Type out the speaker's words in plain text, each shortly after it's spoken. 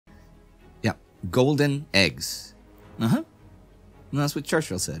golden eggs. Uh-huh. That's what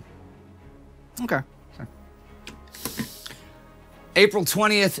Churchill said. Okay. Sorry. April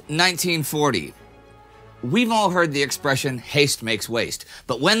 20th, 1940. We've all heard the expression, haste makes waste.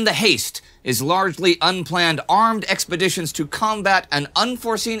 But when the haste is largely unplanned armed expeditions to combat an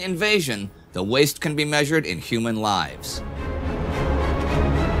unforeseen invasion, the waste can be measured in human lives.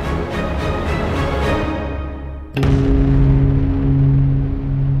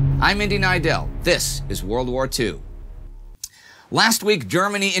 I'm Indy Neidell. This is World War II. Last week,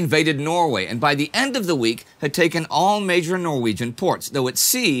 Germany invaded Norway, and by the end of the week had taken all major Norwegian ports, though at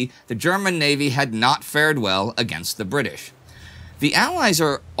sea, the German Navy had not fared well against the British. The Allies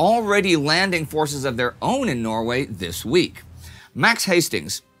are already landing forces of their own in Norway this week. Max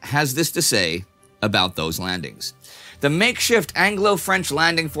Hastings has this to say about those landings. The makeshift Anglo-French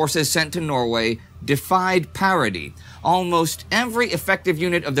landing forces sent to Norway defied parity. Almost every effective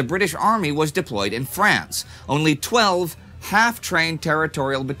unit of the British Army was deployed in France. Only 12 half-trained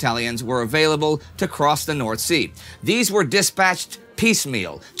territorial battalions were available to cross the North Sea. These were dispatched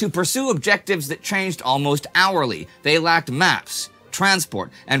piecemeal to pursue objectives that changed almost hourly. They lacked maps, transport,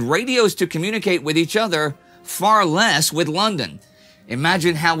 and radios to communicate with each other, far less with London.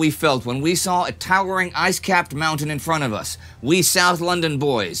 Imagine how we felt when we saw a towering ice-capped mountain in front of us. We South London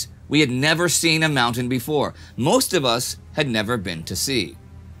boys, we had never seen a mountain before. Most of us had never been to sea.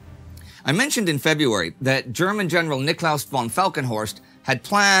 I mentioned in February that German General Niklaus von Falkenhorst had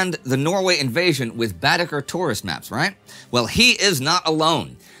planned the Norway invasion with Baedeker tourist maps, right? Well, he is not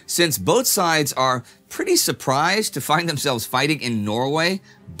alone. Since both sides are pretty surprised to find themselves fighting in Norway,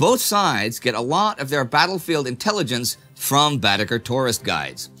 both sides get a lot of their battlefield intelligence from Baedeker tourist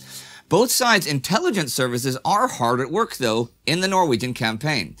guides. Both sides' intelligence services are hard at work, though, in the Norwegian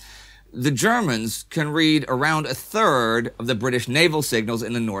campaign. The Germans can read around a third of the British naval signals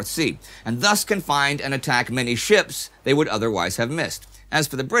in the North Sea, and thus can find and attack many ships they would otherwise have missed. As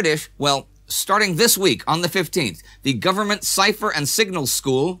for the British, well, starting this week on the 15th, the Government Cipher and Signals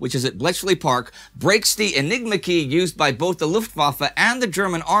School, which is at Bletchley Park, breaks the Enigma key used by both the Luftwaffe and the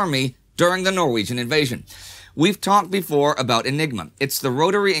German Army during the Norwegian invasion. We've talked before about Enigma. It's the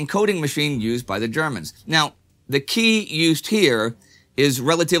rotary encoding machine used by the Germans. Now, the key used here is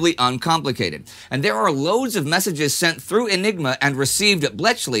relatively uncomplicated, and there are loads of messages sent through Enigma and received at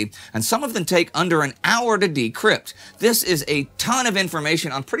Bletchley, and some of them take under an hour to decrypt. This is a ton of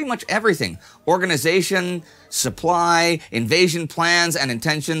information on pretty much everything: organization, supply, invasion plans, and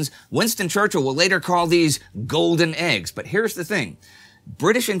intentions. Winston Churchill will later call these golden eggs. But here's the thing: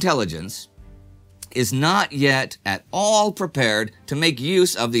 British intelligence is not yet at all prepared to make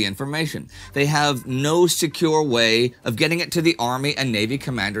use of the information. They have no secure way of getting it to the Army and Navy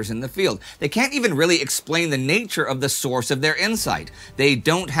commanders in the field. They can't even really explain the nature of the source of their insight. They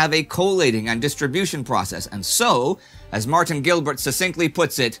don't have a collating and distribution process. And so, as Martin Gilbert succinctly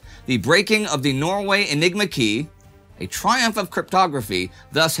puts it, the breaking of the Norway Enigma key, a triumph of cryptography,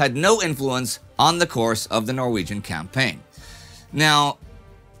 thus had no influence on the course of the Norwegian campaign. Now,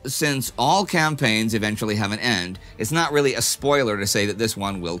 since all campaigns eventually have an end, it's not really a spoiler to say that this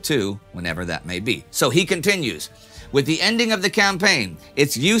one will too, whenever that may be. So he continues, with the ending of the campaign,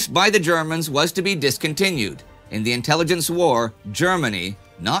 its use by the Germans was to be discontinued. In the intelligence war, Germany,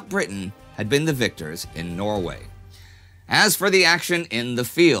 not Britain, had been the victors in Norway. As for the action in the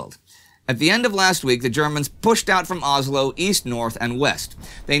field, at the end of last week, the Germans pushed out from Oslo east, north, and west.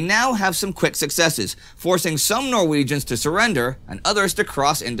 They now have some quick successes, forcing some Norwegians to surrender and others to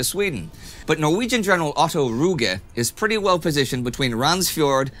cross into Sweden. But Norwegian General Otto Ruge is pretty well positioned between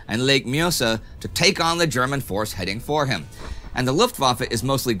Randsfjord and Lake Mjøsa to take on the German force heading for him. And the Luftwaffe is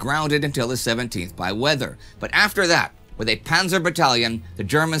mostly grounded until the 17th by weather. But after that, with a panzer battalion, the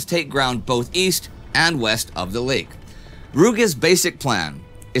Germans take ground both east and west of the lake. Ruge's basic plan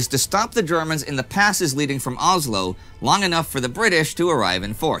is to stop the Germans in the passes leading from Oslo long enough for the British to arrive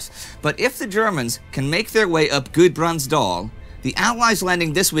in force. But if the Germans can make their way up Gudbrandsdal, the Allies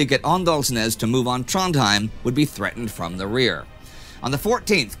landing this week at Åndalsnes to move on Trondheim would be threatened from the rear. On the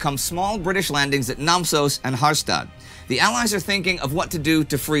 14th come small British landings at Namsos and Harstad. The Allies are thinking of what to do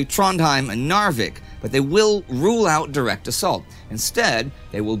to free Trondheim and Narvik, but they will rule out direct assault. Instead,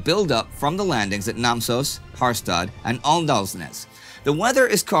 they will build up from the landings at Namsos, Harstad, and Åndalsnes. The weather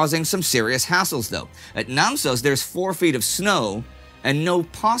is causing some serious hassles, though. At Namsos, there's 4 feet of snow and no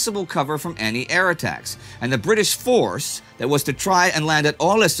possible cover from any air attacks. And the British force that was to try and land at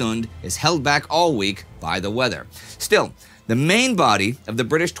Ålesund is held back all week by the weather. Still, the main body of the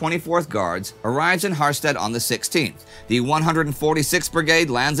British 24th Guards arrives in Harstad on the 16th. The 146th Brigade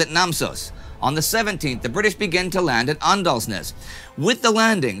lands at Namsos. On the 17th, the British begin to land at Åndalsnes. With the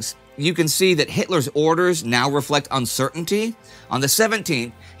landings, you can see that Hitler's orders now reflect uncertainty. On the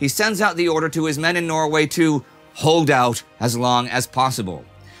 17th, he sends out the order to his men in Norway to hold out as long as possible.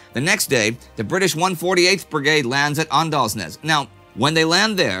 The next day, the British 148th Brigade lands at Åndalsnes. Now, when they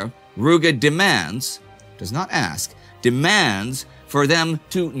land there, Ruge demands, does not ask, demands for them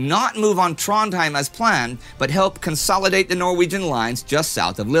to not move on Trondheim as planned, but help consolidate the Norwegian lines just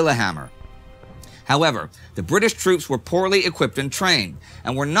south of Lillehammer. However, the British troops were poorly equipped and trained,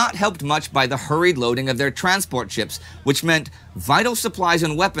 and were not helped much by the hurried loading of their transport ships, which meant vital supplies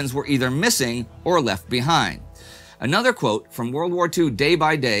and weapons were either missing or left behind. Another quote from World War II Day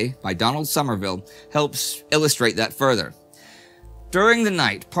by Day by Donald Somerville helps illustrate that further. During the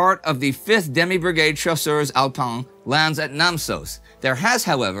night, part of the 5th Demi-Brigade Chasseurs Alpins lands at Namsos. There has,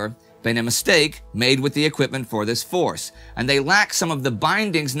 however, been a mistake made with the equipment for this force, and they lack some of the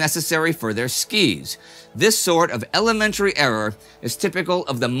bindings necessary for their skis. This sort of elementary error is typical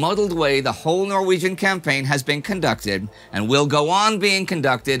of the muddled way the whole Norwegian campaign has been conducted and will go on being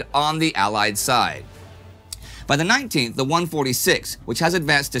conducted on the Allied side. By the 19th, the 146, which has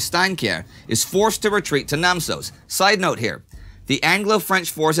advanced to Steinkjer, is forced to retreat to Namsos. Side note here, the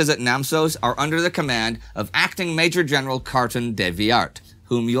Anglo-French forces at Namsos are under the command of Acting Major General Carton de Viart,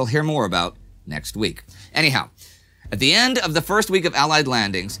 whom you'll hear more about next week. Anyhow, at the end of the first week of Allied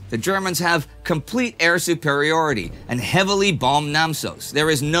landings, the Germans have complete air superiority and heavily bomb Namsos. There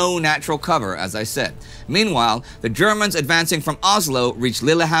is no natural cover, as I said. Meanwhile, the Germans advancing from Oslo reach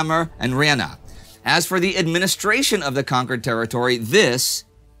Lillehammer and Iryna. As for the administration of the conquered territory, this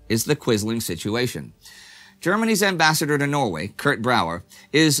is the Quisling situation. Germany's ambassador to Norway, Kurt Brauer,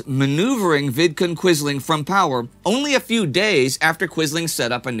 is maneuvering Vidkun Quisling from power only a few days after Quisling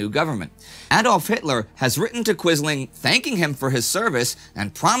set up a new government. Adolf Hitler has written to Quisling thanking him for his service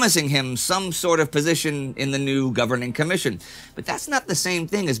and promising him some sort of position in the new governing commission. But that's not the same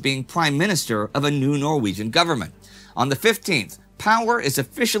thing as being prime minister of a new Norwegian government. On the 15th, power is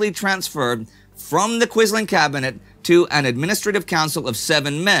officially transferred from the Quisling cabinet to an administrative council of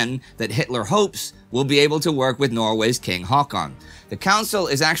 7 men that Hitler hopes will be able to work with Norway's King Haakon. The council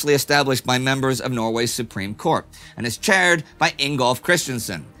is actually established by members of Norway's Supreme Court and is chaired by Ingolf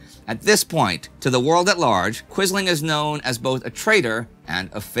Christensen. At this point, to the world at large, Quisling is known as both a traitor and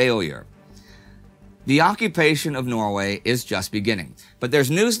a failure. The occupation of Norway is just beginning, but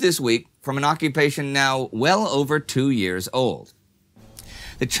there's news this week from an occupation now well over 2 years old.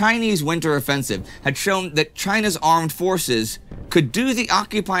 The Chinese winter offensive had shown that China's armed forces could do the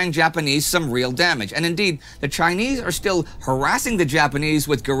occupying Japanese some real damage. And indeed, the Chinese are still harassing the Japanese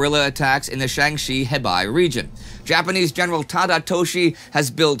with guerrilla attacks in the Shaanxi-Hebei region. Japanese General Tadatoshi has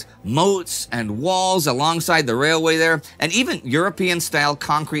built moats and walls alongside the railway there, and even European-style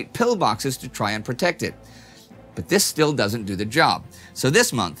concrete pillboxes to try and protect it. But this still doesn't do the job. So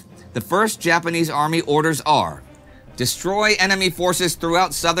this month, the first Japanese army orders are: destroy enemy forces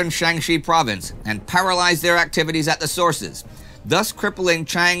throughout southern Shaanxi province and paralyze their activities at the sources, thus crippling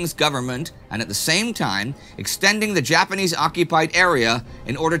Chiang's government and at the same time extending the Japanese-occupied area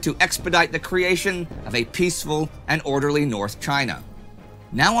in order to expedite the creation of a peaceful and orderly North China.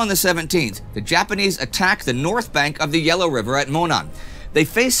 Now on the 17th, the Japanese attack the north bank of the Yellow River at Monan. They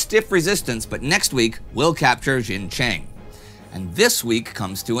face stiff resistance, but next week will capture Jincheng. And this week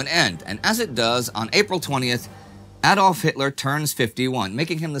comes to an end, and as it does, on April 20th, Adolf Hitler turns 51,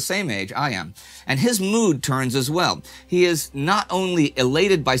 making him the same age I am, and his mood turns as well. He is not only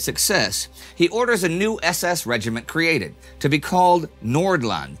elated by success, he orders a new SS regiment created, to be called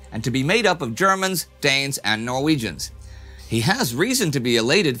Nordland, and to be made up of Germans, Danes, and Norwegians. He has reason to be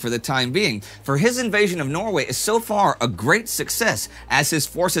elated for the time being, for his invasion of Norway is so far a great success as his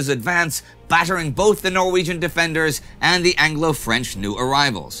forces advance, battering both the Norwegian defenders and the Anglo-French new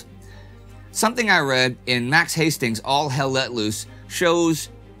arrivals. Something I read in Max Hastings' All Hell Let Loose shows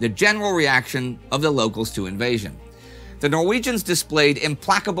the general reaction of the locals to invasion. The Norwegians displayed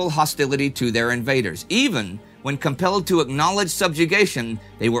implacable hostility to their invaders. Even when compelled to acknowledge subjugation,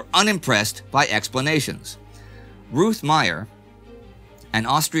 they were unimpressed by explanations. Ruth Meyer, an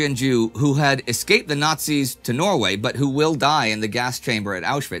Austrian Jew who had escaped the Nazis to Norway but who will die in the gas chamber at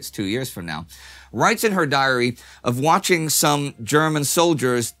Auschwitz 2 years from now, writes in her diary of watching some German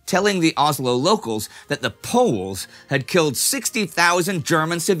soldiers telling the Oslo locals that the Poles had killed 60,000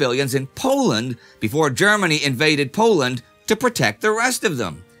 German civilians in Poland before Germany invaded Poland to protect the rest of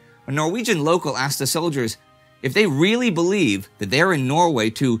them. A Norwegian local asked the soldiers if they really believe that they're in Norway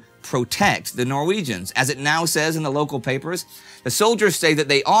to protect the Norwegians, as it now says in the local papers. The soldiers say that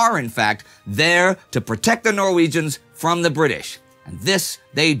they are, in fact, there to protect the Norwegians from the British. And this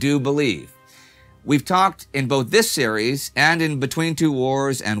they do believe. we've talked in both this series and in Between Two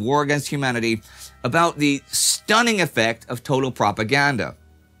Wars and War Against Humanity about the stunning effect of total propaganda.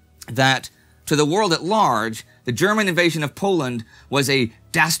 That, to the world at large, the German invasion of Poland was a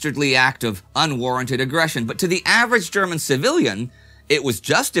dastardly act of unwarranted aggression. But to the average German civilian, it was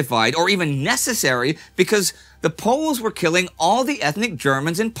justified or even necessary because the Poles were killing all the ethnic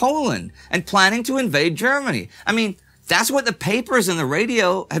Germans in Poland and planning to invade Germany. I mean, that's what the papers and the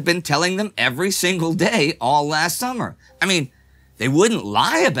radio had been telling them every single day all last summer. I mean, they wouldn't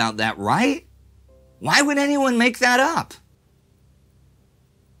lie about that, right? Why would anyone make that up?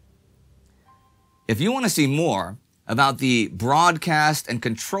 If you want to see more about the broadcast and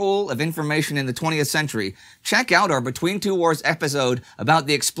control of information in the 20th century, check out our Between Two Wars episode about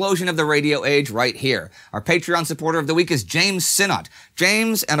the explosion of the radio age right here. Our Patreon supporter of the week is James Sinnott.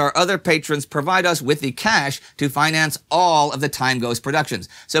 James and our other patrons provide us with the cash to finance all of the Time Ghost productions.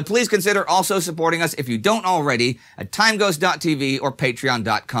 So please consider also supporting us if you don't already at timeghost.tv or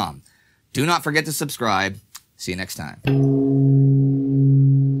patreon.com. Do not forget to subscribe. See you next time.